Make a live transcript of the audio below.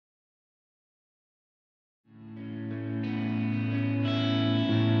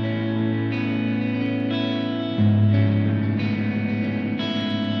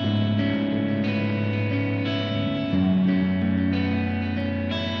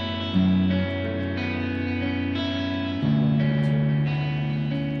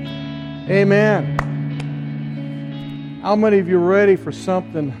Amen. How many of you are ready for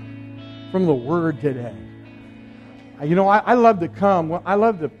something from the Word today? You know, I love to come. I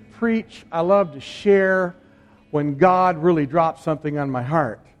love to preach. I love to share when God really drops something on my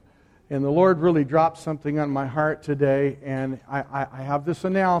heart. And the Lord really dropped something on my heart today. And I have this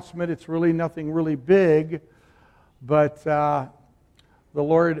announcement. It's really nothing really big. But the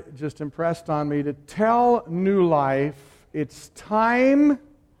Lord just impressed on me to tell New Life it's time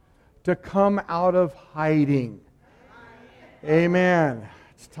to come out of hiding. Amen.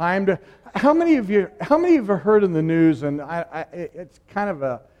 It's time to. How many of you have heard in the news, and it's kind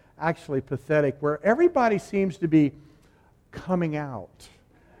of actually pathetic, where everybody seems to be coming out.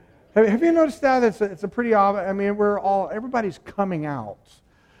 Have you noticed that? It's a pretty obvious. I mean, everybody's coming out.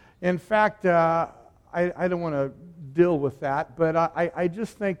 In fact, I don't want to deal with that, but I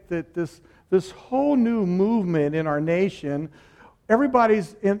just think that this whole new movement in our nation,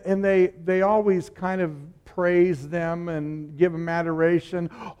 everybody's and they always kind of praise them and give them adoration.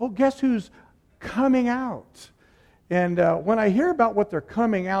 Oh, guess who's coming out? And when I hear about what they're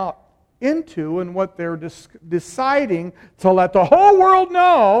coming out into and what they're deciding to let the whole world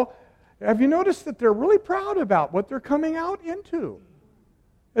know, have you noticed that they're really proud about what they're coming out into?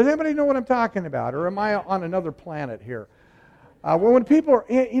 Does anybody know what I'm talking about? Or am I on another planet here? Well, when people are,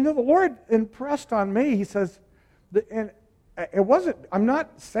 the Lord impressed on me, He says, and it wasn't, I'm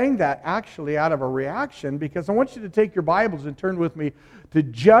not saying that actually out of a reaction, because I want you to take your Bibles and turn with me to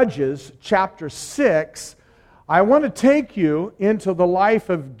Judges chapter 6. I want to take you into the life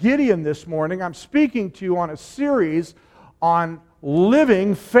of Gideon this morning. I'm speaking to you on a series on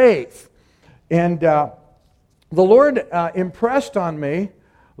living faith. And the Lord impressed on me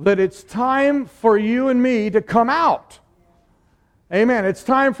that it's time for you and me to come out. Amen. It's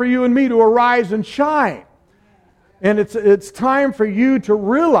time for you and me to arise and shine. And it's time for you to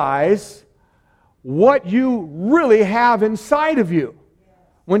realize what you really have inside of you.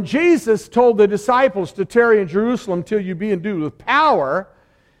 When Jesus told the disciples to tarry in Jerusalem till you be endued with power,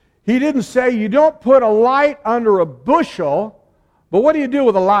 He didn't say you don't put a light under a bushel, but what do you do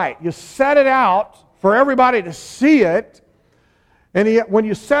with a light? You set it out for everybody to see it. And when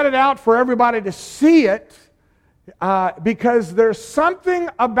you set it out for everybody to see it, because there's something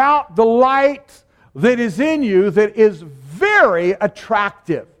about the light that is in you that is very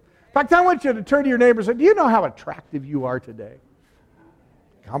attractive. In fact, I want you to turn to your neighbor and say, do you know how attractive you are today?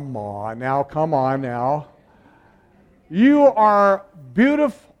 Come on now. You are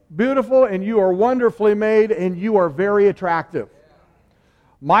beautiful, and you are wonderfully made, and you are very attractive.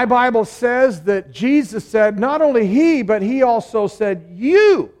 My Bible says that Jesus said, not only He, but He also said,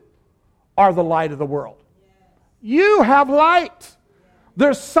 you are the light of the world. You have light.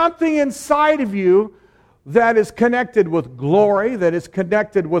 There's something inside of you that is connected with glory, that is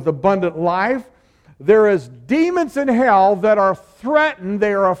connected with abundant life. There is demons in hell that are threatened,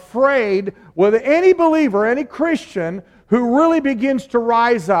 they are afraid with any believer, any Christian who really begins to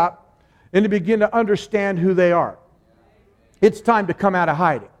rise up and to begin to understand who they are. It's time to come out of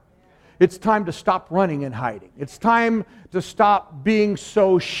hiding. It's time to stop running and hiding. It's time to stop being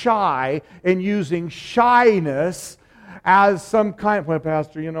so shy and using shyness as some kind of, well,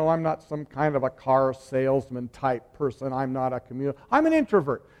 Pastor, I'm not some kind of a car salesman type person. I'm not a community. I'm an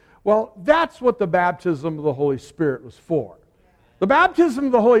introvert. Well, that's what the baptism of the Holy Spirit was for. The baptism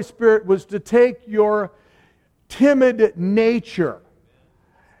of the Holy Spirit was to take your timid nature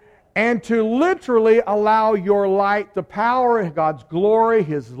and to literally allow your light, the power of God's glory,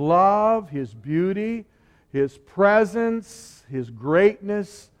 His love, His beauty, His presence, His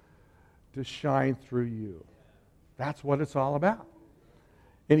greatness to shine through you. That's what it's all about.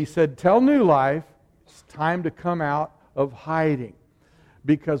 And He said, tell New Life, it's time to come out of hiding,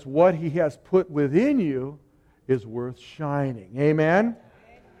 because what He has put within you is worth shining. Amen?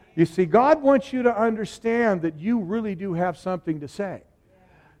 You see, God wants you to understand that you really do have something to say.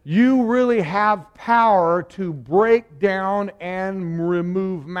 You really have power to break down and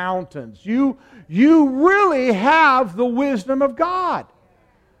remove mountains. You really have the wisdom of God.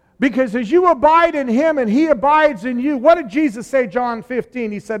 Because as you abide in Him and He abides in you, what did Jesus say, John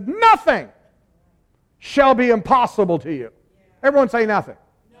 15? He said, nothing shall be impossible to you. Everyone say nothing.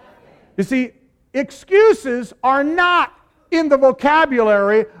 You see, excuses are not in the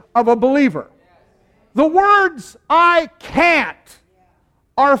vocabulary of a believer. The words, I can't,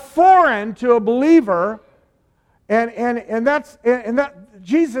 are foreign to a believer, and that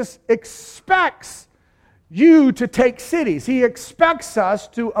Jesus expects you to take cities. He expects us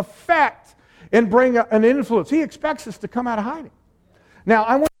to affect and bring an influence. He expects us to come out of hiding. Now,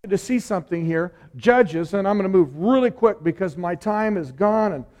 I want you to see something here, Judges, and I'm going to move really quick because my time is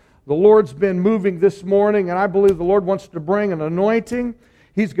gone, and The Lord's been moving this morning, and I believe the Lord wants to bring an anointing.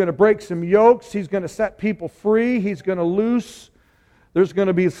 He's going to break some yokes. He's going to set people free. He's going to loose. There's going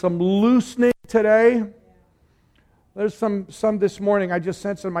to be some loosening today. There's some this morning, I just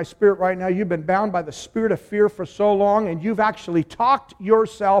sense in my spirit right now, you've been bound by the spirit of fear for so long, and you've actually talked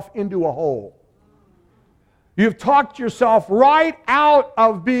yourself into a hole. You've talked yourself right out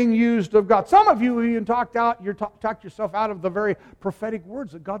of being used of God. Some of you even talked yourself out of the very prophetic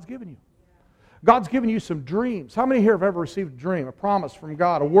words that God's given you. God's given you some dreams. How many here have ever received a dream, a promise from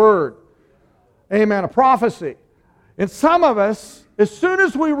God, a word? Amen, a prophecy. And some of us, as soon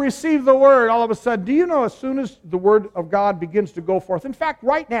as we receive the word, all of a sudden, do you know as soon as the word of God begins to go forth, in fact,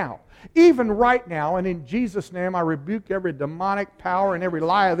 right now, even right now, and in Jesus' name, I rebuke every demonic power and every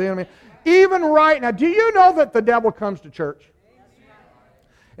lie of the enemy. Even right now, do you know that the devil comes to church?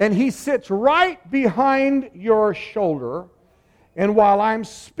 And he sits right behind your shoulder, and while I'm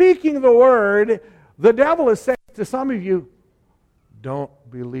speaking the word, the devil is saying to some of you, don't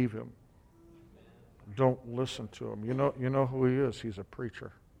believe him. Don't listen to him. You know who he is. He's a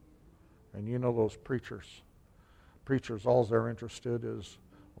preacher. And you know those preachers. Preachers, all they're interested is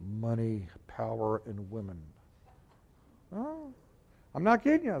money, power, and women. Oh, I'm not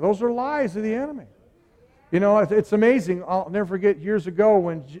kidding you. Those are lies of the enemy. You know, it's amazing. I'll never forget years ago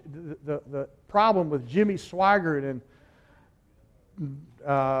when the problem with Jimmy Swaggart and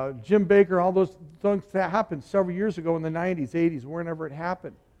Jim Baker, all those things that happened several years ago in the 90s, 80s, whenever it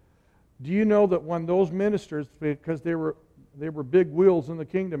happened. Do you know that when those ministers, because they were big wheels in the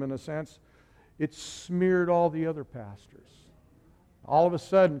kingdom in a sense, it smeared all the other pastors. All of a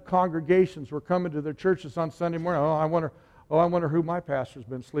sudden, congregations were coming to their churches on Sunday morning. I wonder who my pastor's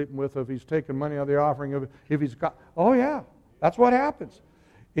been sleeping with, if he's taken money out of the offering, if he's got. Oh yeah, that's what happens.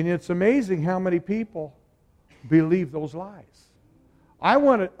 And it's amazing how many people believe those lies. I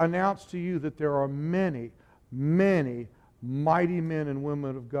want to announce to you that there are many, many mighty men and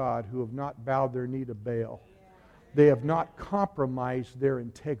women of God who have not bowed their knee to Baal. They have not compromised their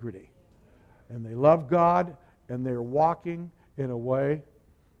integrity. And they love God, and they're walking in a way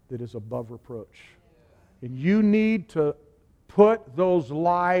that is above reproach. And you need to put those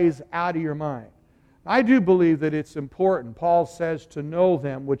lies out of your mind. I do believe that it's important. Paul says to know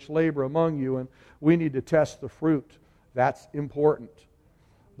them which labor among you, and we need to test the fruit. That's important.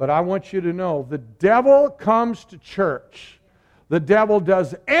 But I want you to know, the devil comes to church. The devil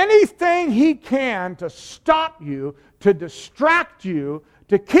does anything he can to stop you, to distract you,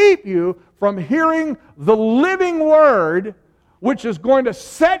 to keep you from hearing the living word, which is going to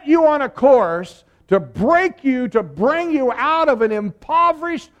set you on a course to break you, to bring you out of an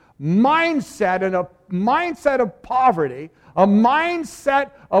impoverished mindset and a mindset of poverty, a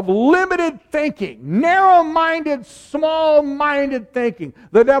mindset of limited thinking, narrow-minded, small-minded thinking.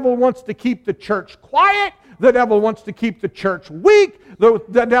 The devil wants to keep the church quiet. The devil wants to keep the church weak.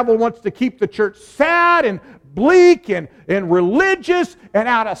 The devil wants to keep the church sad and bleak and religious and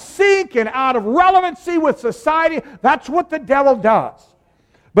out of sync and out of relevancy with society. That's what the devil does.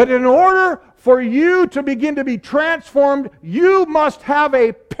 But in order for you to begin to be transformed, you must have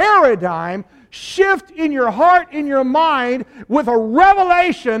a paradigm shift in your heart, in your mind, with a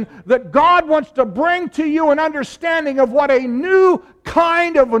revelation that God wants to bring to you an understanding of what a new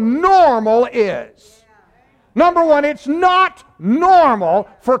kind of normal is. Number one, it's not normal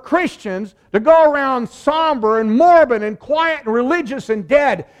for Christians to go around somber and morbid and quiet and religious and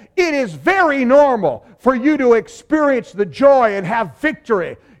dead. It is very normal for you to experience the joy and have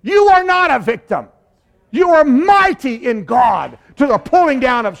victory. You are not a victim. You are mighty in God to the pulling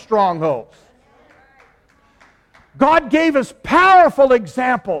down of strongholds. God gave us powerful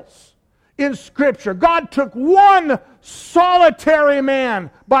examples in Scripture. God took one solitary man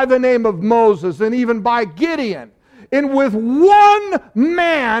by the name of Moses and even by Gideon, and with one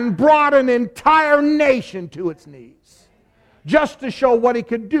man brought an entire nation to its knees, just to show what he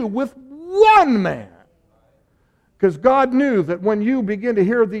could do with one man. Because God knew that when you begin to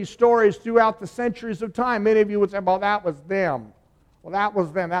hear these stories throughout the centuries of time, many of you would say, well, that was them. Well, that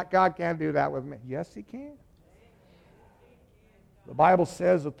was them. That God can't do that with me. Yes, He can. The Bible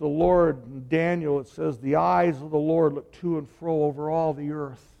says that the Lord, in Daniel, it says, the eyes of the Lord look to and fro over all the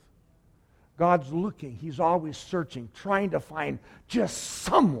earth. God's looking. He's always searching, trying to find just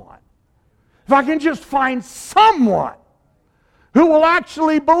someone. If I can just find someone who will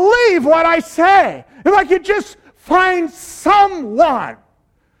actually believe what I say. If I could just find someone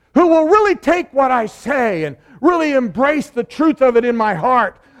who will really take what I say and really embrace the truth of it in my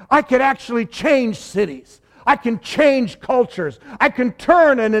heart, I could actually change cities. I can change cultures. I can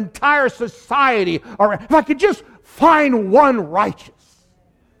turn an entire society around. If I could just find one righteous.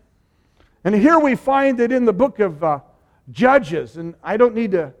 And here we find that in the book of Judges, and I don't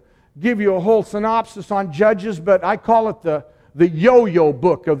need to give you a whole synopsis on Judges, but I call it the yo-yo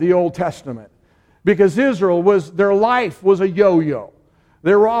book of the Old Testament. Because Israel their life was a yo-yo.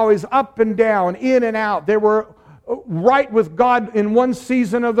 They were always up and down, in and out. They were right with God in one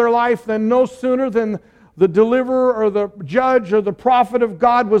season of their life, then no sooner than the deliverer or the judge or the prophet of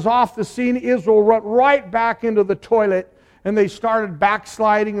God was off the scene, Israel went right back into the toilet, and they started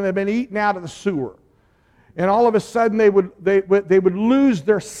backsliding, and they've been eaten out of the sewer. And all of a sudden they would lose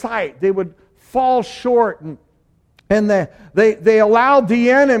their sight. They would fall short, and they allowed the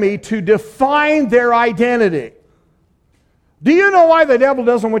enemy to define their identity. Do you know why the devil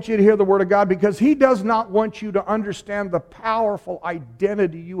doesn't want you to hear the Word of God? Because he does not want you to understand the powerful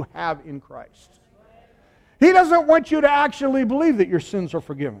identity you have in Christ. He doesn't want you to actually believe that your sins are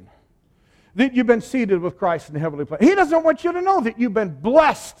forgiven, that you've been seated with Christ in the heavenly place. He doesn't want you to know that you've been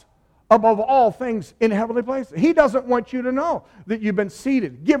blessed above all things in heavenly places. He doesn't want you to know that you've been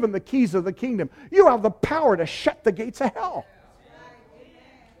seated, given the keys of the kingdom. You have the power to shut the gates of hell.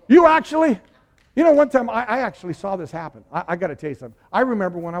 One time I actually saw this happen. I got to tell you something. I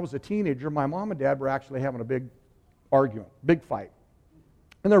remember when I was a teenager, my mom and dad were actually having a big argument, big fight.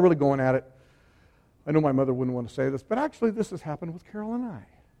 And they're really going at it. I know my mother wouldn't want to say this, but actually this has happened with Carol and I.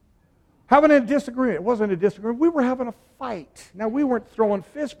 Having a disagreement. It wasn't a disagreement. We were having a fight. Now, we weren't throwing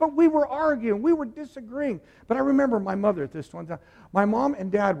fists, but we were arguing. We were disagreeing. But I remember my mother at this one time. My mom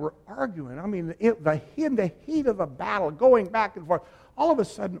and dad were arguing. I mean, in the heat of the battle, going back and forth. All of a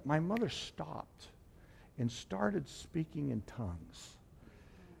sudden, my mother stopped and started speaking in tongues.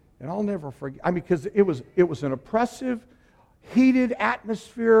 And I'll never forget. Because it was an oppressive, heated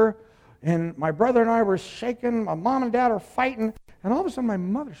atmosphere. And my brother and I were shaking. My mom and dad are fighting. And all of a sudden, my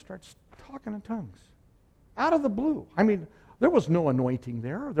mother starts talking in tongues. Out of the blue. There was no anointing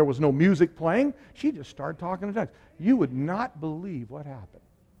there. There was no music playing. She just started talking in tongues. You would not believe what happened.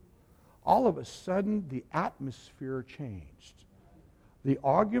 All of a sudden, the atmosphere changed. The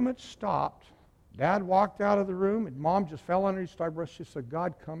argument stopped. Dad walked out of the room, and Mom just fell underneath his breast. She said,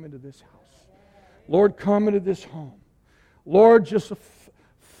 God, come into this house. Lord, come into this home. Lord, just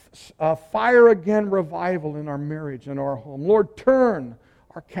fire again revival in our marriage and our home. Lord, turn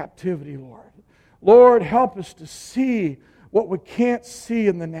our captivity, Lord. Lord, help us to see what we can't see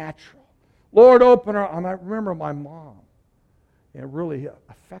in the natural. Lord, open our... I remember my mom. It really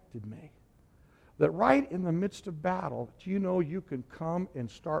affected me. That right in the midst of battle, do you know you can come and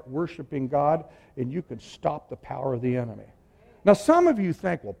start worshiping God and you can stop the power of the enemy? Now, some of you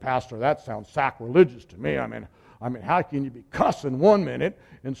think, well, Pastor, that sounds sacrilegious to me. I mean, how can you be cussing one minute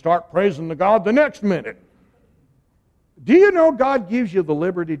and start praising the God the next minute? Do you know God gives you the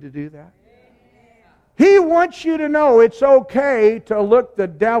liberty to do that? He wants you to know it's okay to look the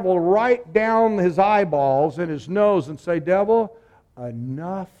devil right down his eyeballs and his nose and say, devil,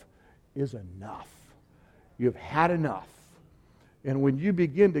 enough is enough. You've had enough. And when you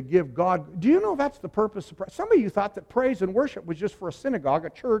begin to give God... Do you know that's the purpose of prayer? Some of you thought that praise and worship was just for a synagogue,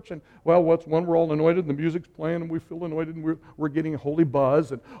 a church, and, well, what's when we're all anointed and the music's playing and we feel anointed and we're getting a holy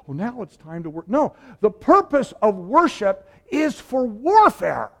buzz, and, oh, now it's time to work. No, the purpose of worship is for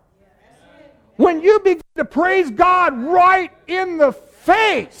warfare. When you begin to praise God right in the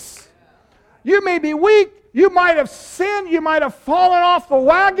face, you may be weak, you might have sinned, you might have fallen off the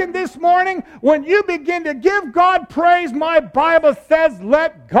wagon this morning. When you begin to give God praise, my Bible says,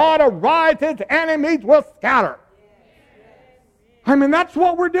 let God arise, his enemies will scatter. That's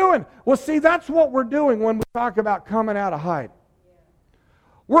what we're doing. Well, see, that's what we're doing when we talk about coming out of hide.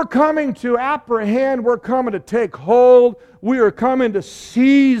 We're coming to apprehend, we're coming to take hold, we are coming to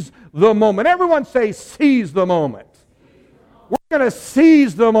seize the moment. Everyone say, seize the moment. We're going to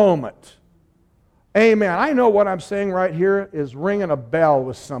seize the moment. Amen. I know what I'm saying right here is ringing a bell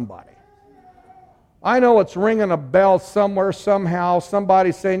with somebody. I know it's ringing a bell somewhere, somehow.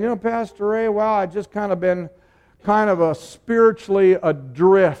 Somebody's saying, Pastor Ray, well, I've just been spiritually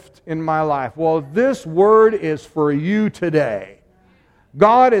adrift in my life. Well, this word is for you today.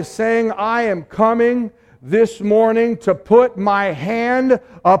 God is saying, I am coming this morning to put my hand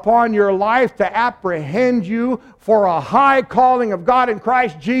upon your life, to apprehend you for a high calling of God in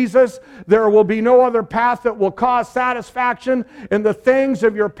Christ Jesus. There will be no other path that will cause satisfaction in the things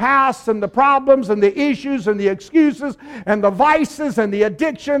of your past and the problems and the issues and the excuses and the vices and the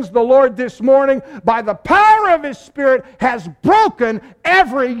addictions. The Lord this morning, by the power of His Spirit, has broken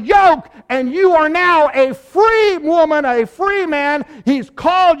every yoke, and you are now a free woman, a free man. He's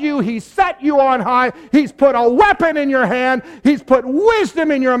called you. He's set you on high. He's He's put a weapon in your hand. He's put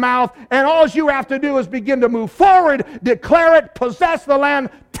wisdom in your mouth. And all you have to do is begin to move forward, declare it, possess the land,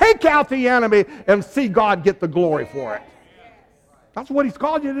 take out the enemy, and see God get the glory for it. That's what He's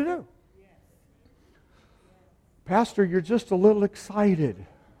called you to do. Pastor, you're just a little excited.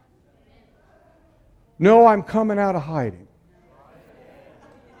 No, I'm coming out of hiding.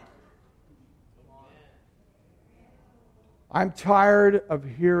 I'm tired of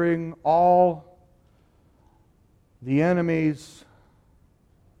hearing all the enemy's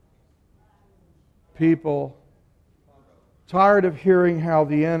people, tired of hearing how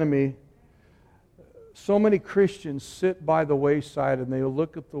the enemy, so many Christians sit by the wayside and they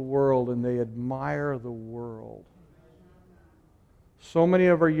look at the world and they admire the world. So many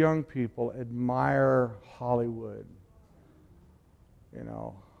of our young people admire Hollywood.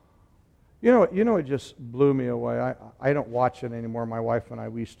 It just blew me away. I don't watch it anymore. My wife and I,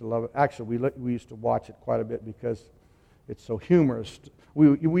 we used to love it. Actually, we used to watch it quite a bit because it's so humorous.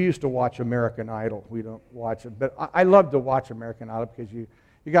 We used to watch American Idol. We don't watch it. But I love to watch American Idol because you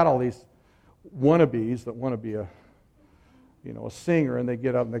got all these wannabes that want to be a singer, and they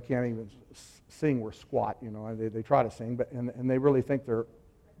get up and they can't even sing or squat, and they try to sing, but and they really think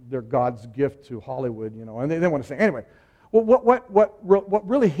they're God's gift to Hollywood, and they want to sing. Anyway, well, what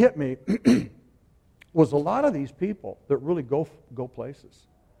really hit me was a lot of these people that really go places.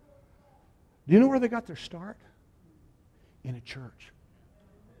 Do you know where they got their start? In a church.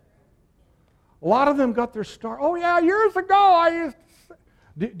 A lot of them got their start. Oh yeah, years ago I used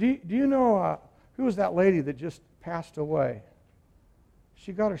to. Do you know who was that lady that just passed away?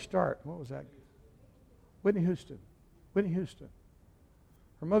 She got her start. What was that? Whitney Houston.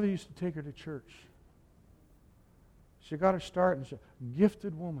 Her mother used to take her to church. She got her start, and she's a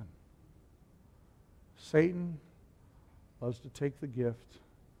gifted woman. Satan loves to take the gift,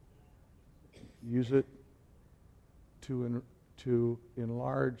 use it to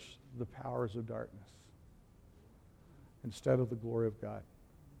enlarge the powers of darkness instead of the glory of God.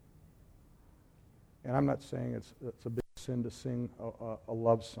 And I'm not saying it's a big sin to sing a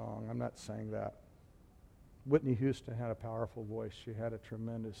love song. I'm not saying that. Whitney Houston had a powerful voice. She had a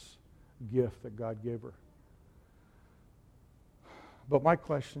tremendous gift that God gave her. But my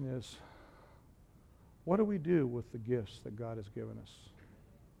question is, what do we do with the gifts that God has given us?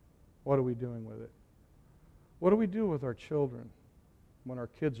 What are we doing with it? What do we do with our children when our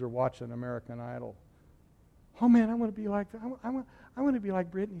kids are watching American Idol? Oh man, I want to be like that. I want to be like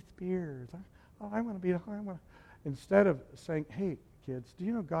Britney Spears. Instead of saying, hey, kids, do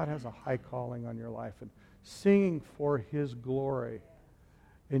you know God has a high calling on your life? And singing for His glory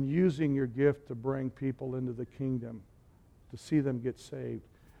and using your gift to bring people into the kingdom, to see them get saved,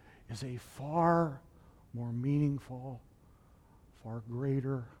 is a far more meaningful, far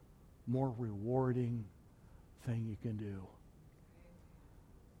greater, more rewarding thing you can do.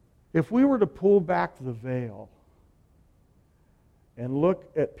 If we were to pull back the veil and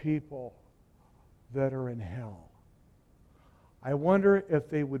look at people that are in hell, I wonder if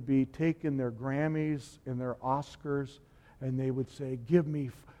they would be taking their Grammys and their Oscars and they would say,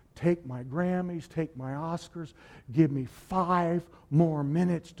 take my Grammys, take my Oscars, give me 5 more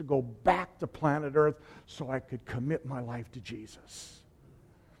minutes to go back to planet Earth so I could commit my life to Jesus.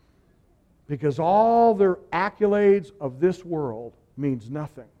 Because all their accolades of this world means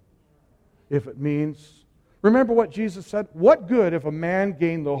nothing if it means, remember what Jesus said, what good if a man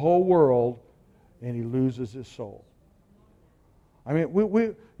gained the whole world and he loses his soul? I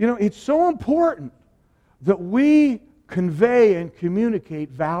mean, it's so important that we convey and communicate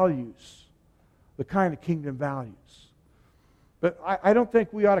values, the kind of kingdom values. But I don't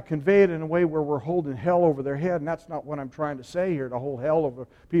think we ought to convey it in a way where we're holding hell over their head, and that's not what I'm trying to say here, to hold hell over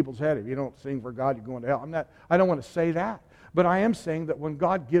people's head. If you don't sing for God, you're going to hell. I don't want to say that. But I am saying that when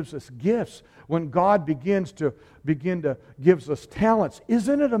God gives us gifts, when God begins to gives us talents,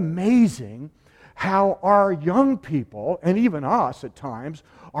 isn't it amazing how our young people, and even us at times,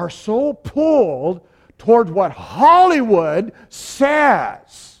 are so pulled toward what Hollywood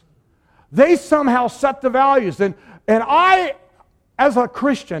says. They somehow set the values. And I, as a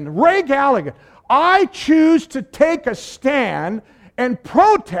Christian, Ray Gallagher, I choose to take a stand and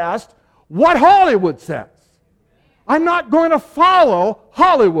protest what Hollywood says. I'm not going to follow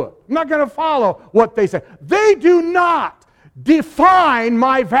Hollywood. I'm not going to follow what they say. They do not define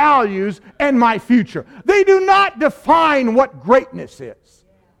my values and my future. They do not define what greatness is.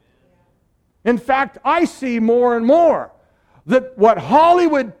 In fact, I see more and more that what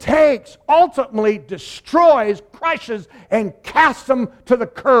Hollywood takes ultimately destroys, crushes, and casts them to the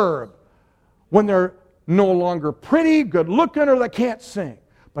curb when they're no longer pretty, good looking, or they can't sing.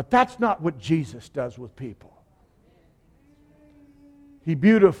 But that's not what Jesus does with people. He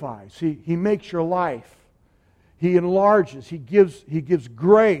beautifies. He makes your life. He enlarges. He gives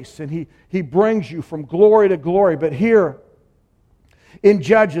grace, and He brings you from glory to glory. But here in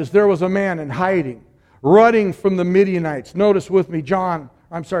Judges, there was a man in hiding, running from the Midianites. Notice with me,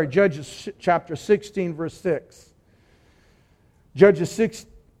 Judges chapter 16, verse 6. Judges 6,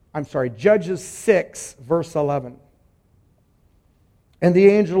 verse 11. And the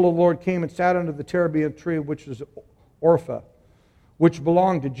angel of the Lord came and sat under the terebinth tree, which is Orpha, which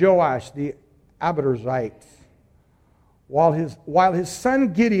belonged to Joash the Abiezrite, while his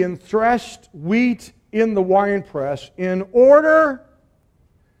son Gideon threshed wheat in the winepress in order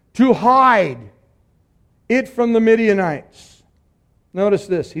to hide it from the Midianites. Notice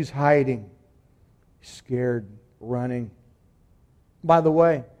this, he's hiding. He's scared, running. By the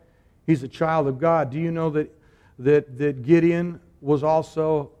way, he's a child of God. Do you know that Gideon was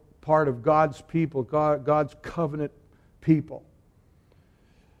also part of God's people, God's covenant people?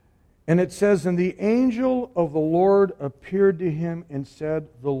 And it says, and the angel of the Lord appeared to him and said,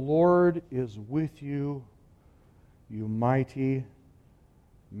 the Lord is with you, you mighty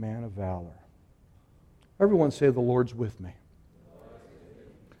man of valor. Everyone say, the Lord's with me.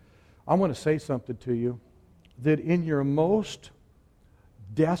 I want to say something to you, that in your most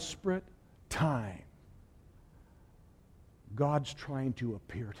desperate time, God's trying to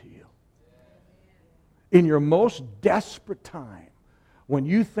appear to you. In your most desperate time, when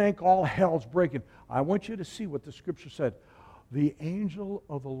you think all hell's breaking, I want you to see what the Scripture said. The angel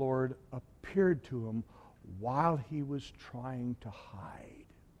of the Lord appeared to him while he was trying to hide.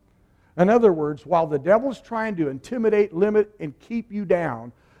 In other words, while the devil's trying to intimidate, limit, and keep you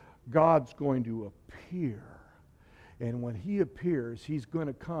down, God's going to appear. And when He appears, He's going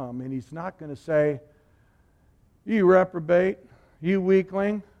to come, and He's not going to say, you reprobate, you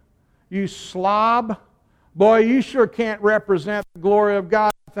weakling, you slob, boy, you sure can't represent the glory of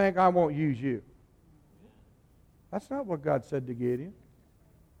God. I think I won't use you. That's not what God said to Gideon.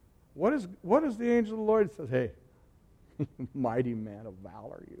 What is the angel of the Lord? He says, hey, mighty man of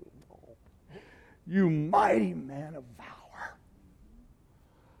valor, you. You mighty man of valor.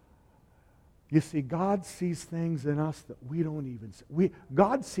 You see, God sees things in us that we don't even see.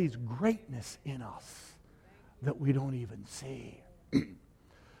 God sees greatness in us that we don't even see.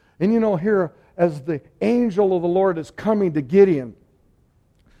 And you know, here, as the angel of the Lord is coming to Gideon,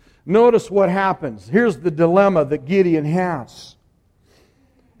 notice what happens. Here's the dilemma that Gideon has.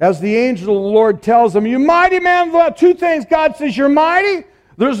 As the angel of the Lord tells him, you mighty man, two things. God says, you're mighty,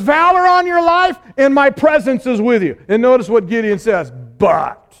 there's valor on your life, and my presence is with you. And notice what Gideon says,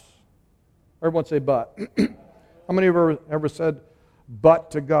 but. Everyone say but. How many of you ever said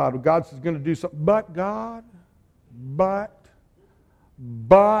but to God? God's going to do something. But God, but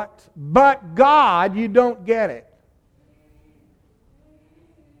God, you don't get it.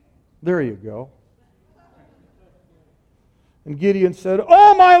 There you go. And Gideon said,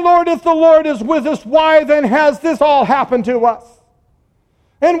 oh my Lord, if the Lord is with us, why then has this all happened to us?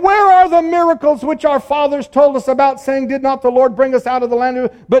 And where are the miracles which our fathers told us about, saying, did not the Lord bring us out of the land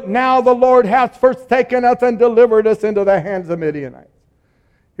of... But now the Lord hath first taken us and delivered us into the hands of the Midianites.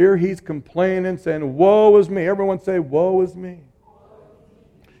 Here he's complaining, saying, woe is me. Everyone say, woe is me.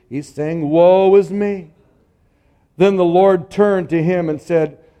 He's saying, woe is me. Then the Lord turned to him and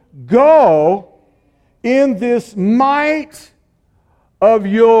said, go in this might of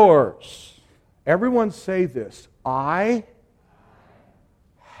yours. Everyone say this. I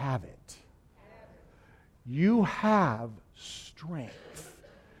have it. You have strength.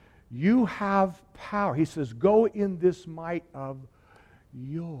 You have power. He says, go in this might of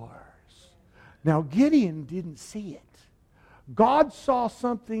yours. Now, Gideon didn't see it. God saw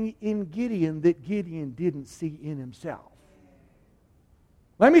something in Gideon that Gideon didn't see in himself.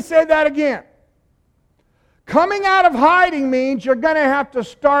 Let me say that again. Coming out of hiding means you're going to have to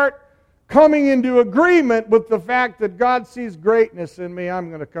start coming into agreement with the fact that God sees greatness in me. I'm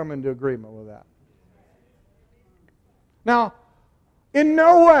going to come into agreement with that. Now, in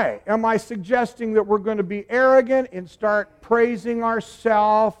no way am I suggesting that we're going to be arrogant and start praising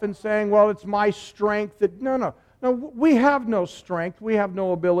ourselves and saying, well, it's my strength. No, we have no strength. We have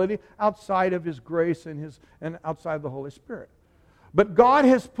no ability outside of His grace and outside of the Holy Spirit. But God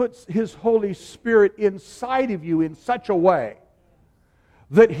has put His Holy Spirit inside of you in such a way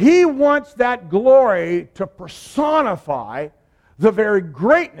that He wants that glory to personify the very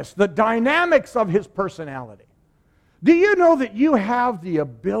greatness, the dynamics of His personality. Do you know that you have the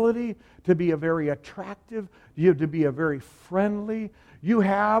ability to be a very attractive, to be a very friendly, you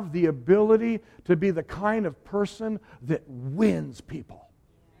have the ability to be the kind of person that wins people?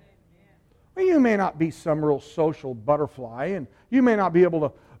 Well, you may not be some real social butterfly, and you may not be able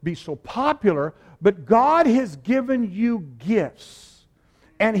to be so popular, but God has given you gifts.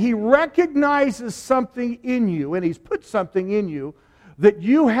 And He recognizes something in you, and He's put something in you that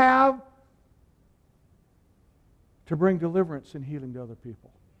you have to bring deliverance and healing to other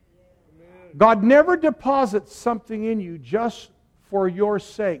people. Amen. God never deposits something in you just for your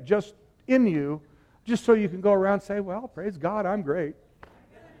sake, just in you, just so you can go around and say, well, praise God, I'm great.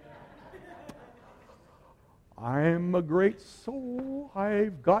 I'm a great soul.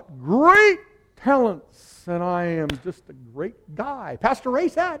 I've got great talents, and I am just a great guy. Pastor Ray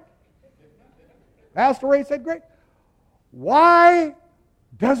said. Great. Why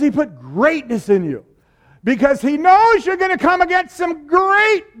does He put greatness in you? Because He knows you're going to come against some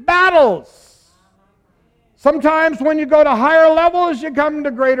great battles. Sometimes when you go to higher levels, you come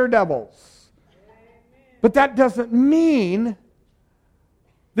to greater devils. But that doesn't mean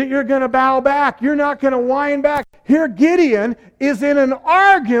that you're going to bow back. You're not going to whine back. Here Gideon is in an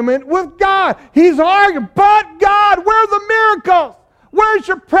argument with God. He's arguing, but God, where are the miracles? Where's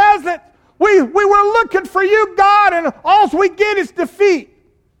your presence? We were looking for you, God, and all we get is defeat.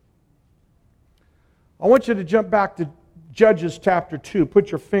 I want you to jump back to Judges chapter 2.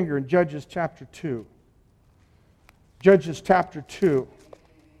 Put your finger in Judges chapter 2. Judges chapter 2.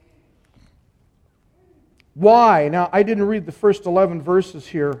 Why? Now, I didn't read the first 11 verses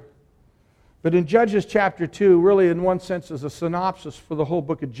here, but in Judges chapter 2, really in one sense is a synopsis for the whole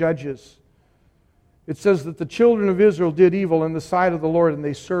book of Judges. It says that the children of Israel did evil in the sight of the Lord, and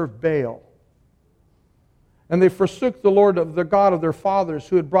they served Baal. And they forsook the Lord, the God of their fathers,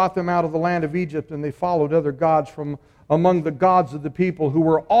 who had brought them out of the land of Egypt, and they followed other gods from among the gods of the people who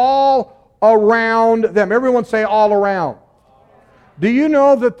were all around them. Everyone say all around. Do you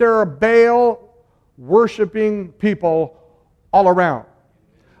know that there are Baal worshiping people all around?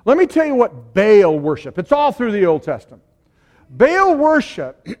 Let me tell you what Baal worship. It's all through the Old Testament. Baal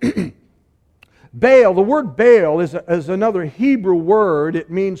worship, Baal, the word Baal is another Hebrew word. It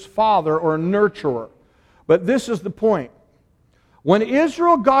means father or nurturer. But this is the point. When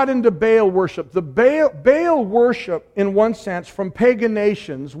Israel got into Baal worship, the Baal worship, in one sense, from pagan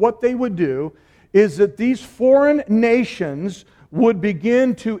nations, what they would do is that these foreign nations would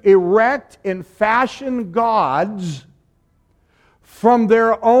begin to erect and fashion gods from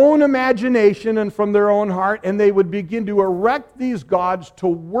their own imagination and from their own heart, and they would begin to erect these gods to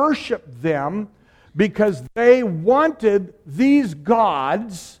worship them because they wanted these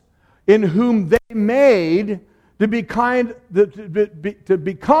gods in whom they made to become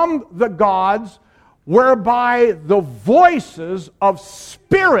the gods whereby the voices of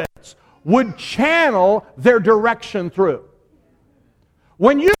spirits would channel their direction through.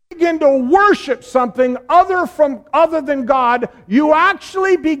 When you begin to worship something other than God, you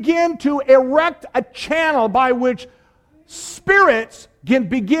actually begin to erect a channel by which spirits can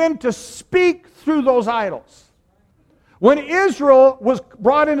begin to speak through those idols. When Israel was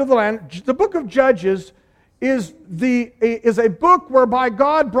brought into the land, the book of Judges is a book whereby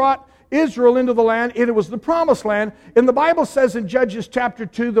God brought Israel into the land, and it was the promised land. And the Bible says in Judges chapter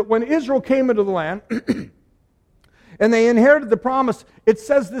 2 that when Israel came into the land and they inherited the promise, it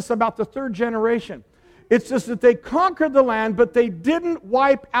says this about the third generation. It says that they conquered the land, but they didn't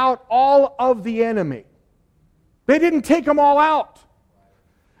wipe out all of the enemy. They didn't take them all out.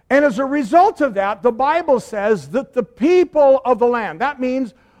 And as a result of that, the Bible says that the people of the land, that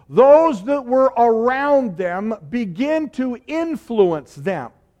means those that were around them, begin to influence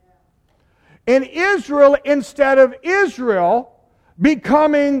them. And Israel, instead of Israel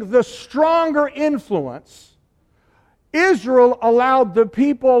becoming the stronger influence, Israel allowed the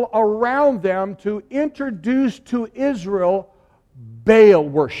people around them to introduce to Israel Baal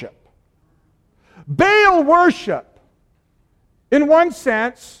worship. Baal worship, in one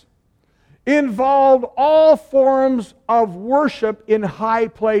sense, involved all forms of worship in high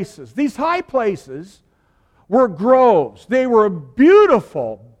places. These high places were groves. They were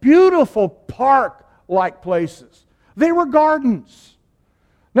beautiful, beautiful park-like places. They were gardens.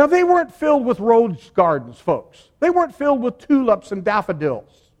 Now, they weren't filled with rose gardens, folks. They weren't filled with tulips and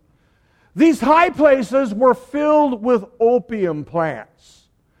daffodils. These high places were filled with opium plants.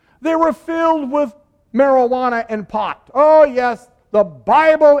 They were filled with marijuana and pot. Oh, yes, the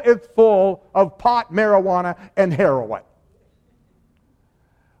Bible is full of pot, marijuana, and heroin.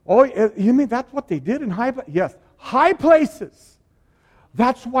 Oh, you mean that's what they did in high places? Yes, high places.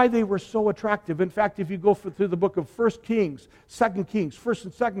 That's why they were so attractive. In fact, if you go through the book of 1 Kings, 2 Kings, 1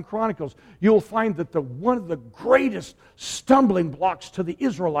 and 2 Chronicles, you'll find that one of the greatest stumbling blocks to the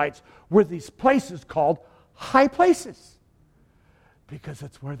Israelites were these places called high places. Because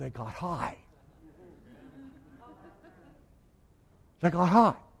it's where they got high. They got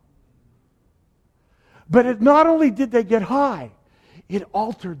high. But it not only did they get high, it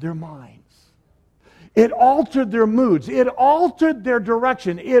altered their minds. It altered their moods. It altered their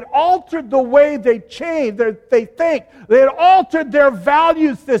direction. It altered the way they change, they think. It altered their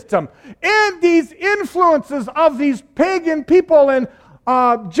value system. And these influences of these pagan people and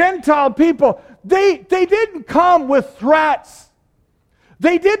Gentile people, they didn't come with threats.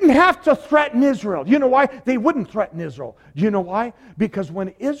 They didn't have to threaten Israel. You know why? They wouldn't threaten Israel. Do you know why? Because when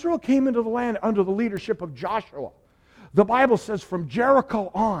Israel came into the land under the leadership of Joshua, the Bible says from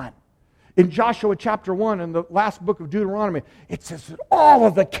Jericho on, in Joshua chapter 1, in the last book of Deuteronomy, it says that all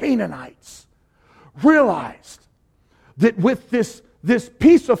of the Canaanites realized that with this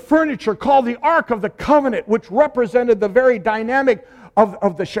piece of furniture called the Ark of the Covenant, which represented the very dynamic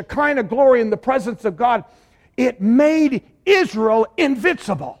of the Shekinah glory and the presence of God, it made Israel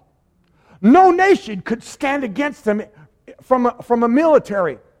invincible. No nation could stand against them from a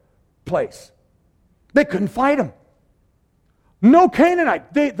military place. They couldn't fight them. No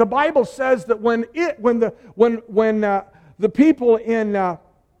Canaanite. The Bible says that when the people in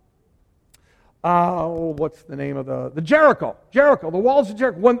what's the name of the Jericho, the walls of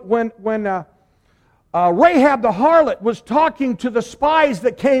Jericho, when Rahab the harlot was talking to the spies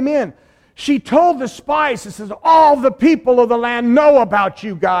that came in, she told the spies, it says, all the people of the land know about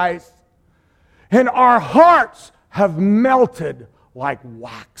you guys, and our hearts have melted like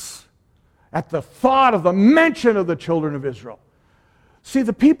wax at the thought of the mention of the children of Israel. See,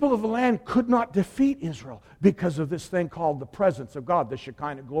 the people of the land could not defeat Israel because of this thing called the presence of God, the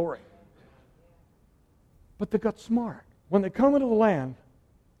Shekinah glory. But they got smart. When they come into the land,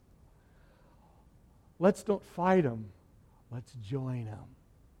 let's don't fight them, let's join them.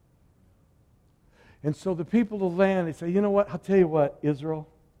 And so the people of the land, they say, you know what, I'll tell you what, Israel,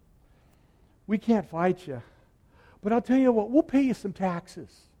 we can't fight you, but I'll tell you what, we'll pay you some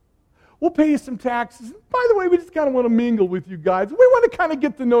taxes. We'll pay you some taxes. By the way, we just kind of want to mingle with you guys. We want to kind of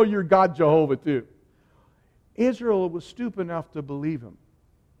get to know your God Jehovah too. Israel was stupid enough to believe him.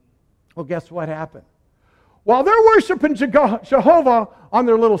 Well, guess what happened? While they're worshiping Jehovah on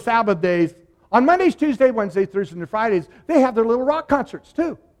their little Sabbath days, on Mondays, Tuesdays, Wednesdays, Thursdays, and Fridays, they have their little rock concerts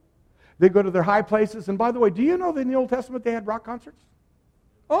too. They go to their high places. And by the way, do you know that in the Old Testament they had rock concerts?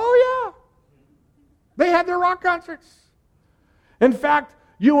 Oh, yeah. They had their rock concerts. In fact,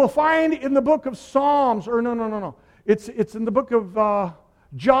 you will find in the book of Psalms, or no. It's in the book of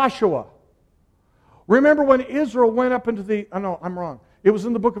Joshua. Remember when Israel went up into the, no, I'm wrong. It was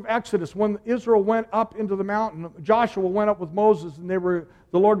in the book of Exodus. When Israel went up into the mountain, Joshua went up with Moses, and the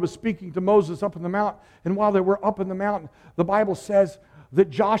Lord was speaking to Moses up in the mountain. And while they were up in the mountain, the Bible says that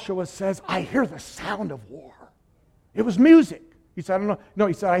Joshua says, I hear the sound of war. It was music. He said, I don't know. No,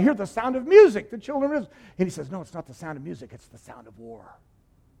 he said, I hear the sound of music, the children of Israel. And he says, no, it's not the sound of music, it's the sound of war.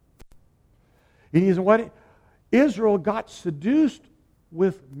 And he said, what? Israel got seduced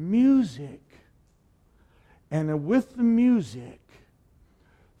with music. And with the music,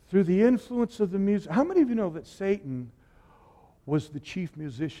 through the influence of the music, how many of you know that Satan was the chief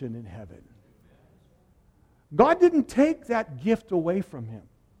musician in heaven? God didn't take that gift away from him.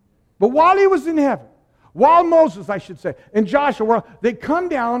 But while he was in heaven, while Moses, I should say, and Joshua, they come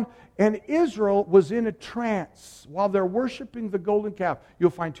down and Israel was in a trance while they're worshiping the golden calf. You'll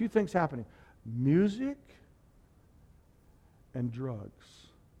find two things happening. Music and drugs.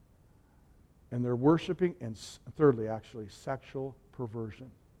 And they're worshiping, and thirdly, actually, sexual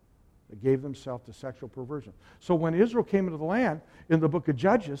perversion. They gave themselves to sexual perversion. So when Israel came into the land, in the book of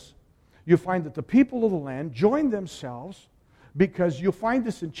Judges, you find that the people of the land joined themselves, because you'll find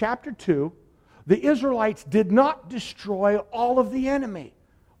this in chapter 2, the Israelites did not destroy all of the enemy,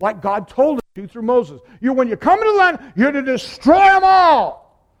 like God told them to through Moses. When you come into the land, you're to destroy them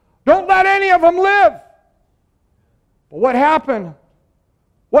all. Don't let any of them live. But what happened?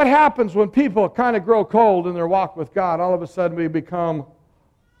 What happens when people kind of grow cold in their walk with God? All of a sudden we become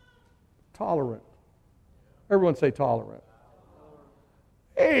tolerant. Everyone say tolerant.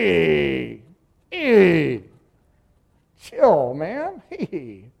 Hey, chill, man.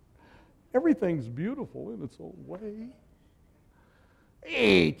 Hey, everything's beautiful in its own way.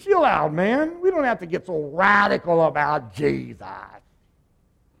 Hey, chill out, man. We don't have to get so radical about Jesus.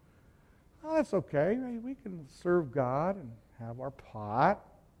 Oh, that's okay. We can serve God and have our pot,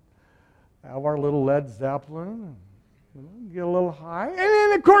 have our little Led Zeppelin, and get a little high. And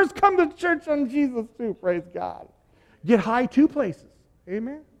then, of course, come to church on Jesus too, praise God. Get high two places.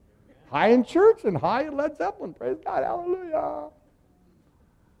 Amen? High in church and high in Led Zeppelin. Praise God. Hallelujah.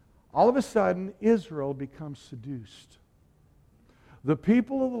 All of a sudden, Israel becomes seduced. The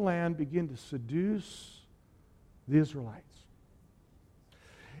people of the land begin to seduce the Israelites.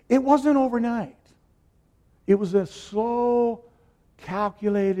 It wasn't overnight. It was a slow,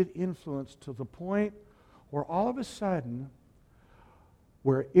 calculated influence to the point where all of a sudden,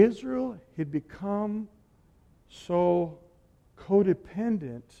 where Israel had become so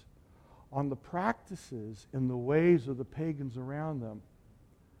codependent on the practices and the ways of the pagans around them,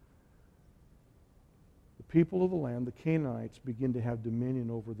 the people of the land, the Canaanites, begin to have dominion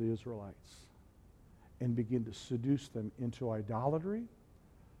over the Israelites and begin to seduce them into idolatry,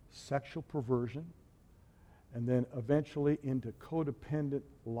 sexual perversion, and then eventually into codependent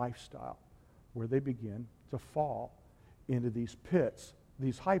lifestyle, where they begin to fall into these pits,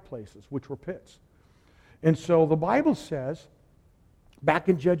 these high places, which were pits. And so the Bible says, back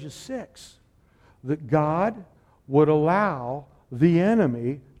in Judges 6, that God would allow the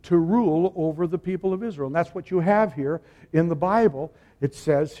enemy to rule over the people of Israel. And that's what you have here in the Bible. It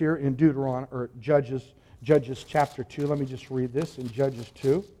says here in Judges chapter 2. Let me just read this in Judges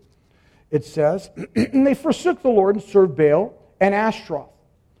 2. It says, and they forsook the Lord and served Baal and Ashtaroth.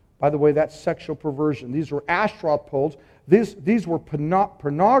 By the way, that's sexual perversion. These were Ashtaroth poles. These were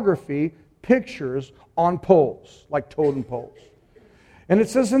pornography pictures on poles, like totem poles. And it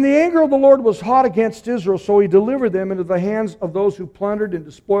says, and the anger of the Lord was hot against Israel, so he delivered them into the hands of those who plundered and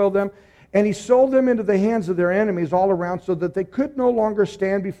despoiled them. And he sold them into the hands of their enemies all around, so that they could no longer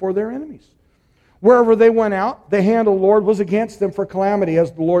stand before their enemies. Wherever they went out, the hand of the Lord was against them for calamity,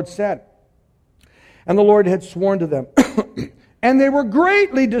 as the Lord said. And the Lord had sworn to them. And they were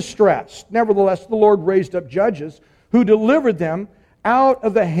greatly distressed. Nevertheless, the Lord raised up judges who delivered them out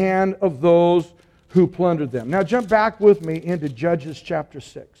of the hand of those who plundered them. Now jump back with me into Judges chapter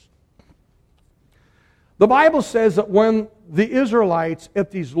 6. The Bible says that when the Israelites at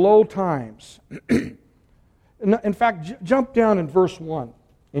these low times, in fact, jump down in verse 1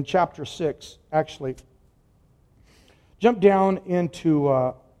 in chapter 6, actually. Jump down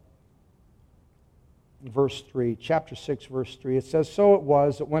into verse 3, chapter 6, verse 3. It says, so it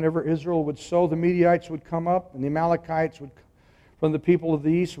was that whenever Israel would sow, the Midianites would come up, and the Amalekites from the people of the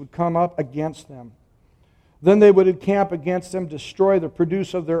east would come up against them. Then they would encamp against them, destroy the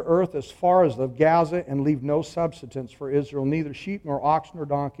produce of their earth as far as the Gaza, and leave no substance for Israel, neither sheep nor ox nor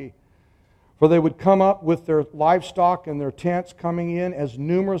donkey. For they would come up with their livestock and their tents, coming in as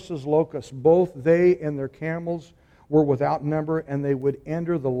numerous as locusts. Both they and their camels were without number, and they would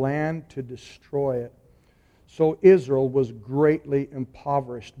enter the land to destroy it. So Israel was greatly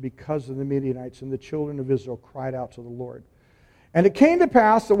impoverished because of the Midianites, and the children of Israel cried out to the Lord. And it came to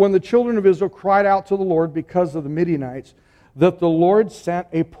pass that when the children of Israel cried out to the Lord because of the Midianites, that the Lord sent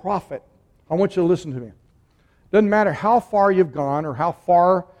a prophet. I want you to listen to me. Doesn't matter how far you've gone or how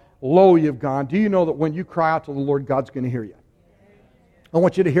far low you've gone. Do you know that when you cry out to the Lord, God's going to hear you? I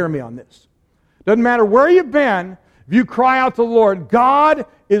want you to hear me on this. Doesn't matter where you've been, if you cry out to the Lord, God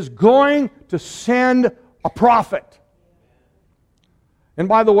is going to send a prophet. And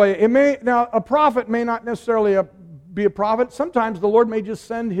by the way, a prophet may not necessarily be a prophet. Sometimes the Lord may just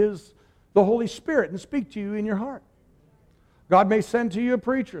send the Holy Spirit and speak to you in your heart. God may send to you a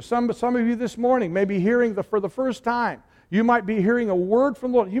preacher. Some of you this morning may be hearing for the first time. You might be hearing a word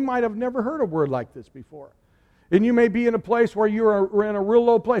from the Lord. You might have never heard a word like this before. And you may be in a place where you're in a real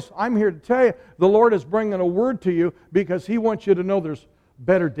low place. I'm here to tell you, the Lord is bringing a word to you because He wants you to know there's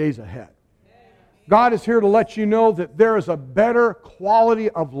better days ahead. God is here to let you know that there is a better quality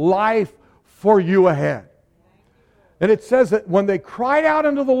of life for you ahead. And it says that when they cried out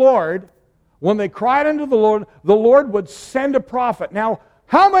unto the Lord, the Lord would send a prophet. Now,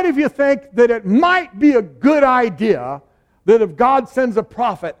 how many of you think that it might be a good idea that if God sends a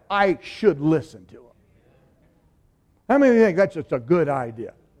prophet, I should listen to him? How many of you think that's just a good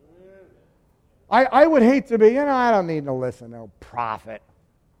idea? I would hate to be, I don't need to listen to a prophet.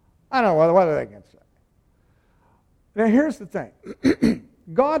 I don't know, what are they going to say? Now, here's the thing.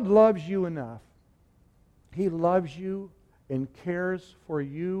 God loves you enough. He loves you and cares for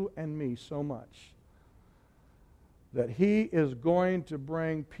you and me so much that He is going to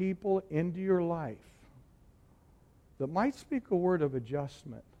bring people into your life that might speak a word of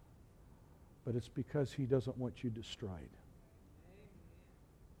adjustment, but it's because He doesn't want you destroyed.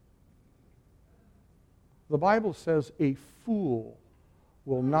 The Bible says a fool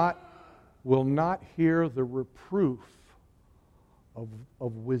will not hear the reproof of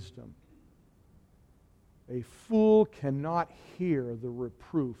wisdom. A fool cannot hear the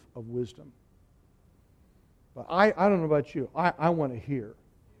reproof of wisdom. But I don't know about you. I want to hear.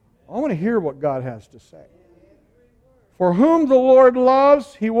 I want to hear what God has to say. For whom the Lord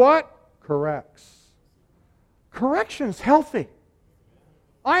loves, He what? Corrects. Correction is healthy.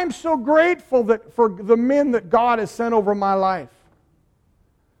 I am so grateful for the men that God has sent over my life.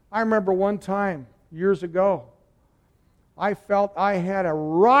 I remember one time, years ago, I felt I had a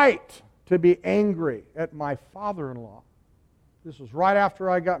right to be angry at my father-in-law. This was right after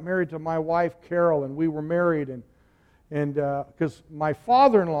I got married to my wife, Carol, and we were married. And because my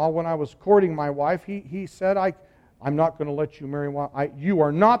father-in-law, when I was courting my wife, he said, I'm not going to let you marry one. You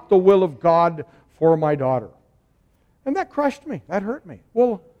are not the will of God for my daughter. And that crushed me. That hurt me.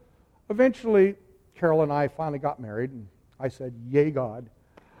 Well, eventually, Carol and I finally got married, and I said, yay, God.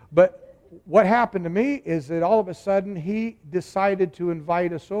 But what happened to me is that all of a sudden, he decided to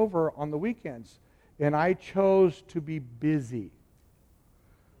invite us over on the weekends. And I chose to be busy.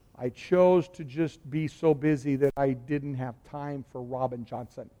 I chose to just be so busy that I didn't have time for Robin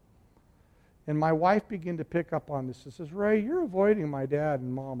Johnson. And my wife began to pick up on this. She says, Ray, you're avoiding my dad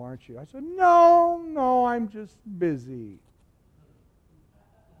and mom, aren't you? I said, no, I'm just busy.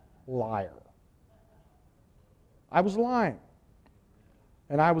 Liar. I was lying.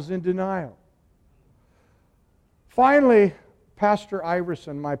 And I was in denial. Finally, Pastor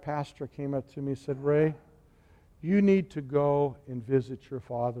Iverson, my pastor, came up to me and said, Ray, you need to go and visit your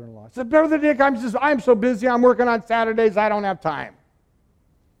father-in-law. I said, Brother Dick, I'm so busy. I'm working on Saturdays. I don't have time.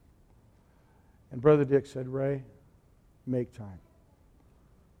 And Brother Dick said, Ray, make time.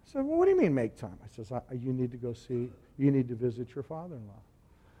 I said, well, what do you mean make time? I said, you need to visit your father-in-law.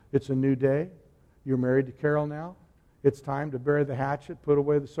 It's a new day. You're married to Carol now. It's time to bury the hatchet, put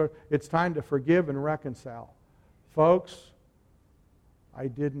away the sword. It's time to forgive and reconcile. Folks, I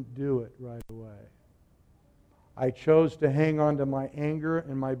didn't do it right away. I chose to hang on to my anger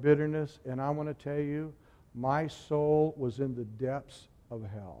and my bitterness, and I want to tell you, my soul was in the depths of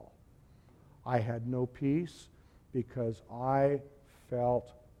hell. I had no peace because I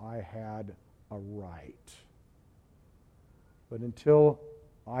felt I had a right. But until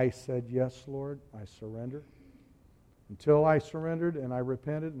I said, yes, Lord, I surrender. Until I surrendered and I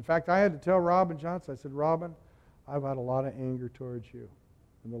repented. In fact, I had to tell Robin Johnson, I said, Robin, I've had a lot of anger towards you.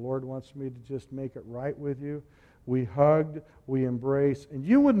 And the Lord wants me to just make it right with you. We hugged, we embraced, and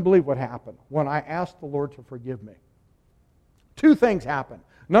you wouldn't believe what happened when I asked the Lord to forgive me. Two things happened.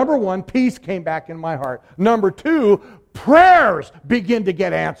 Number one, peace came back in my heart. Number two, prayers begin to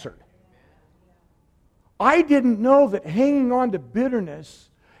get answered. I didn't know that hanging on to bitterness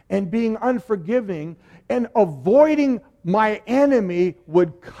and being unforgiving and avoiding my enemy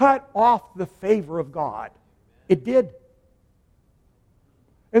would cut off the favor of God. It did.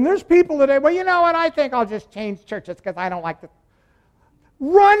 And there's people today, well, you know what, I think I'll just change churches because I don't like the...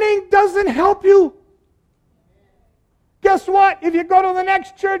 Running doesn't help you. Guess what? If you go to the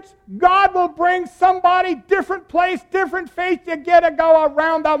next church, God will bring somebody, different place, different faith. You get to go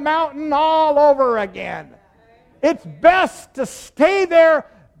around the mountain all over again. It's best to stay there,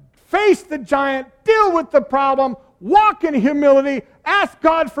 face the giant, deal with the problem, walk in humility, ask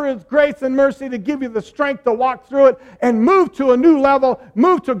God for His grace and mercy to give you the strength to walk through it and move to a new level,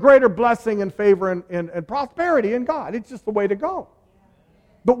 move to greater blessing and favor and prosperity in God. It's just the way to go.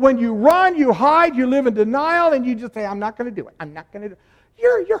 But when you run, you hide, you live in denial, and you just say, I'm not going to do it. I'm not going to do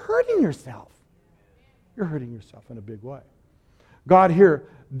it. You're hurting yourself. You're hurting yourself in a big way. God here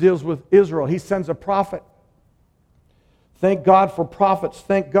deals with Israel. He sends a prophet. Thank God for prophets.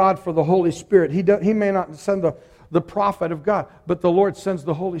 Thank God for the Holy Spirit. He may not send the prophet of God, but the Lord sends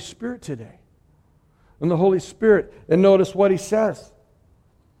the Holy Spirit today. And the Holy Spirit, and notice what He says.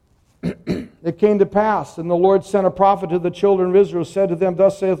 It came to pass, and the Lord sent a prophet to the children of Israel, said to them,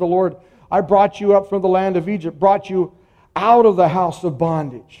 thus saith the Lord, I brought you up from the land of Egypt, brought you out of the house of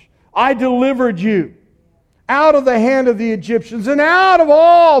bondage. I delivered you out of the hand of the Egyptians and out of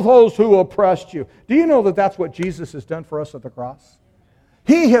all those who oppressed you. Do you know that that's what Jesus has done for us at the cross?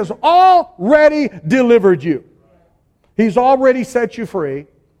 He has already delivered you. He's already set you free.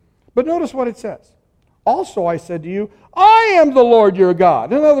 But notice what it says. Also I said to you, I am the Lord your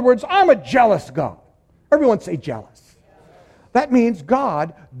God. In other words, I'm a jealous God. Everyone say jealous. That means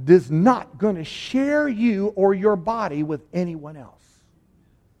God is not going to share you or your body with anyone else.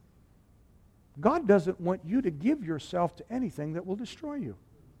 God doesn't want you to give yourself to anything that will destroy you.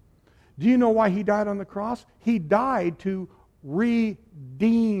 Do you know why He died on the cross? He died to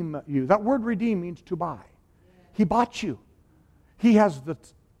redeem you. That word redeem means to buy. He bought you. He has the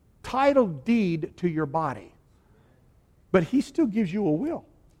title deed to your body. But He still gives you a will.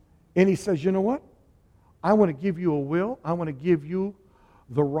 And He says, you know what? I want to give you a will. I want to give you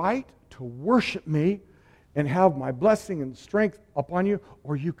the right to worship me and have my blessing and strength upon you,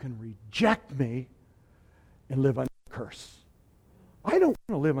 or you can reject me and live under a curse. I don't want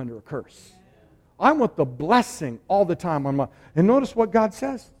to live under a curse. I want the blessing all the time on my... And notice what God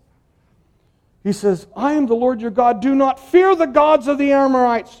says. He says, I am the Lord your God. Do not fear the gods of the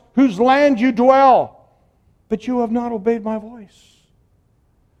Amorites, whose land you dwell. But you have not obeyed my voice.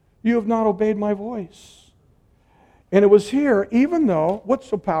 You have not obeyed my voice. And it was here, even though, what's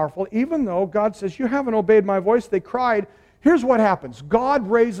so powerful, even though God says, you haven't obeyed my voice, they cried. Here's what happens. God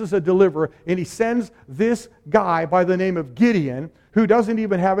raises a deliverer, and He sends this guy by the name of Gideon, who doesn't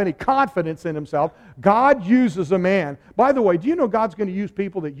even have any confidence in himself. God uses a man. By the way, do you know God's going to use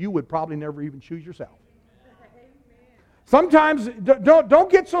people that you would probably never even choose yourself? Sometimes, don't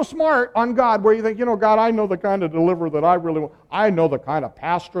get so smart on God where you think, God, I know the kind of deliverer that I really want. I know the kind of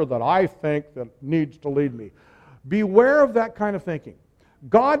pastor that I think that needs to lead me. Beware of that kind of thinking.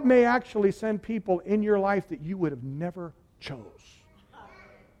 God may actually send people in your life that you would have never chose.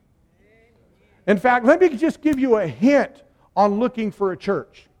 In fact, let me just give you a hint on looking for a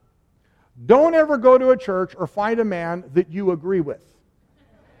church. Don't ever go to a church or find a man that you agree with,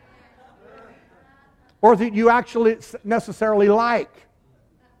 or that you actually necessarily like.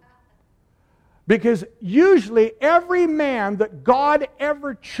 Because usually every man that God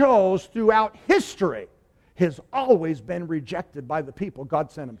ever chose throughout history has always been rejected by the people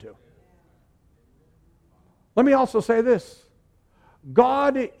God sent him to. Let me also say this.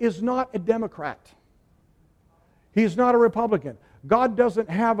 God is not a Democrat. He's not a Republican. God doesn't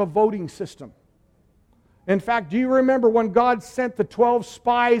have a voting system. In fact, do you remember when God sent the 12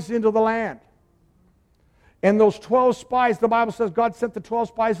 spies into the land? And those 12 spies, the Bible says God sent the 12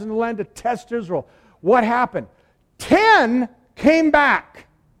 spies into the land to test Israel. What happened? 10 came back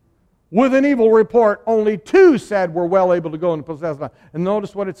with an evil report. Only 2 said we're well able to go and possess land. And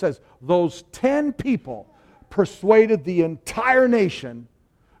notice what it says. Those 10 people persuaded the entire nation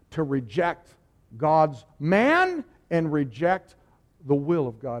to reject God's man and reject the will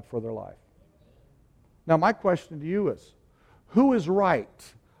of God for their life. Now, my question to you is, who is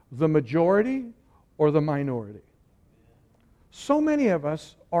right, the majority or the minority? So many of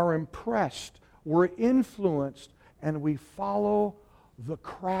us are impressed, we're influenced, and we follow the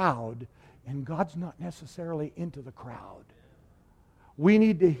crowd, and God's not necessarily into the crowd. We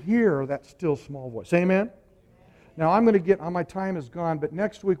need to hear that still small voice. Amen? Now, I'm going to get, my time is gone, but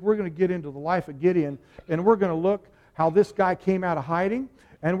next week we're going to get into the life of Gideon, and we're going to look how this guy came out of hiding,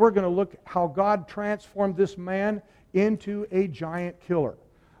 and we're going to look how God transformed this man into a giant killer.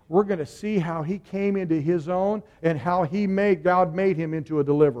 We're going to see how he came into his own and how God made him into a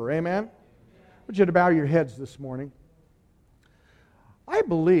deliverer. Amen? I want you to bow your heads this morning. I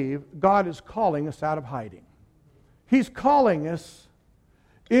believe God is calling us out of hiding. He's calling us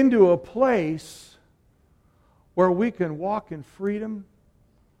into a place where we can walk in freedom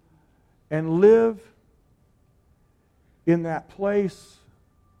and live in that place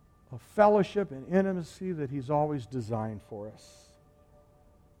of fellowship and intimacy that He's always designed for us.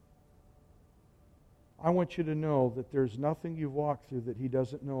 I want you to know that there's nothing you walk through that He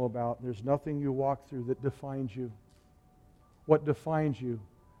doesn't know about. There's nothing you walk through that defines you. What defines you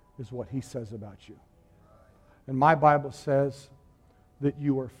is what He says about you. And my Bible says that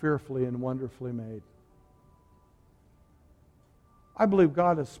you are fearfully and wonderfully made. I believe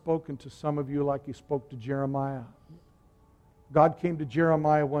God has spoken to some of you like He spoke to Jeremiah. God came to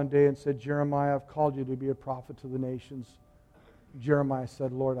Jeremiah one day and said, Jeremiah, I've called you to be a prophet to the nations. Jeremiah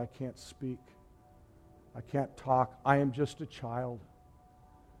said, Lord, I can't speak. I can't talk. I am just a child.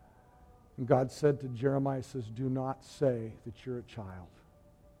 And God said to Jeremiah, says, do not say that you're a child.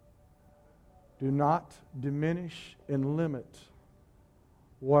 Do not diminish and limit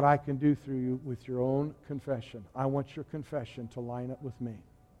what I can do through you with your own confession. I want your confession to line up with me.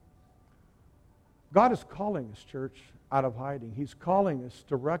 God is calling us, church, out of hiding. He's calling us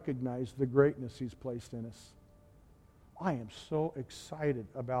to recognize the greatness He's placed in us. I am so excited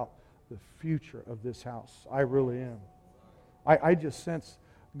about the future of this house. I really am. I just sense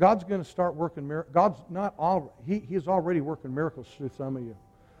God's going to start working miracles. God's not all. He is already working miracles through some of you.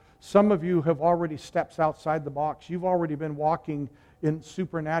 Some of you have already stepped outside the box. You've already been walking in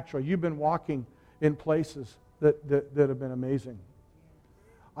supernatural. You've been walking in places that have been amazing.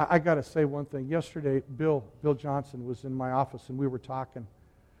 I got to say one thing. Yesterday, Bill Johnson was in my office and we were talking.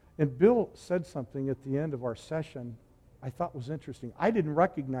 And Bill said something at the end of our session I thought was interesting. I didn't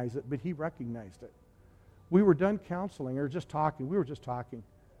recognize it, but he recognized it. We were done counseling, or just talking. We were just talking.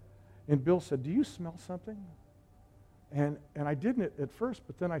 And Bill said, do you smell something? And I didn't at first,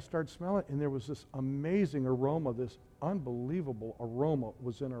 but then I started smelling it, and there was this amazing aroma, this unbelievable aroma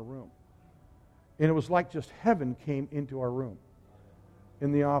was in our room. And it was like just heaven came into our room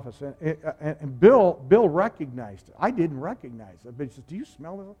in the office. And Bill recognized it. I didn't recognize it, but he says, do you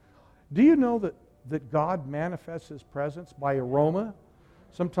smell it? Do you know that God manifests His presence by aroma?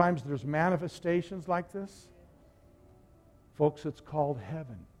 Sometimes there's manifestations like this. Folks, it's called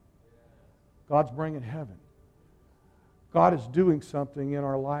heaven. God's bringing heaven. God is doing something in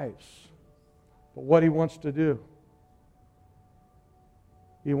our lives. But what He wants to do,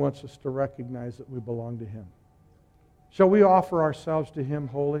 He wants us to recognize that we belong to Him. Shall we offer ourselves to Him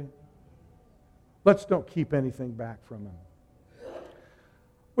wholly? Let's don't keep anything back from Him. I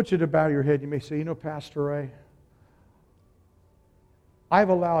want you to bow your head. You may say, Pastor Ray, I've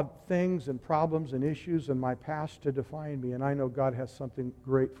allowed things and problems and issues in my past to define me, and I know God has something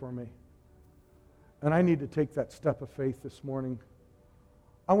great for me. And I need to take that step of faith this morning.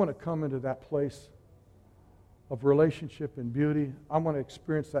 I want to come into that place of relationship and beauty. I want to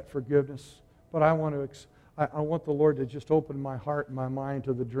experience that forgiveness, but I want the Lord to just open my heart and my mind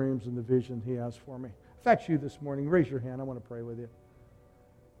to the dreams and the vision He has for me. If that's you this morning, raise your hand. I want to pray with you.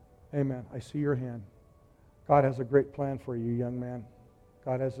 Amen. I see your hand. God has a great plan for you, young man.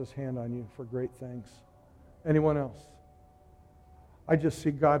 God has His hand on you for great things. Anyone else? I just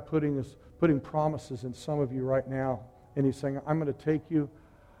see God putting promises in some of you right now. And He's saying, I'm going to take you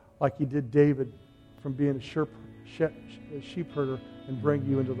like He did David from being a sheep herder and bring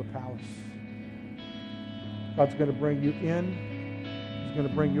you into the palace. God's going to bring you in. He's going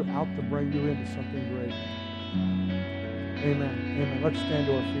to bring you out to bring you into something great. Amen. Amen. Let's stand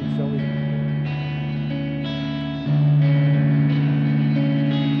to our feet, shall we?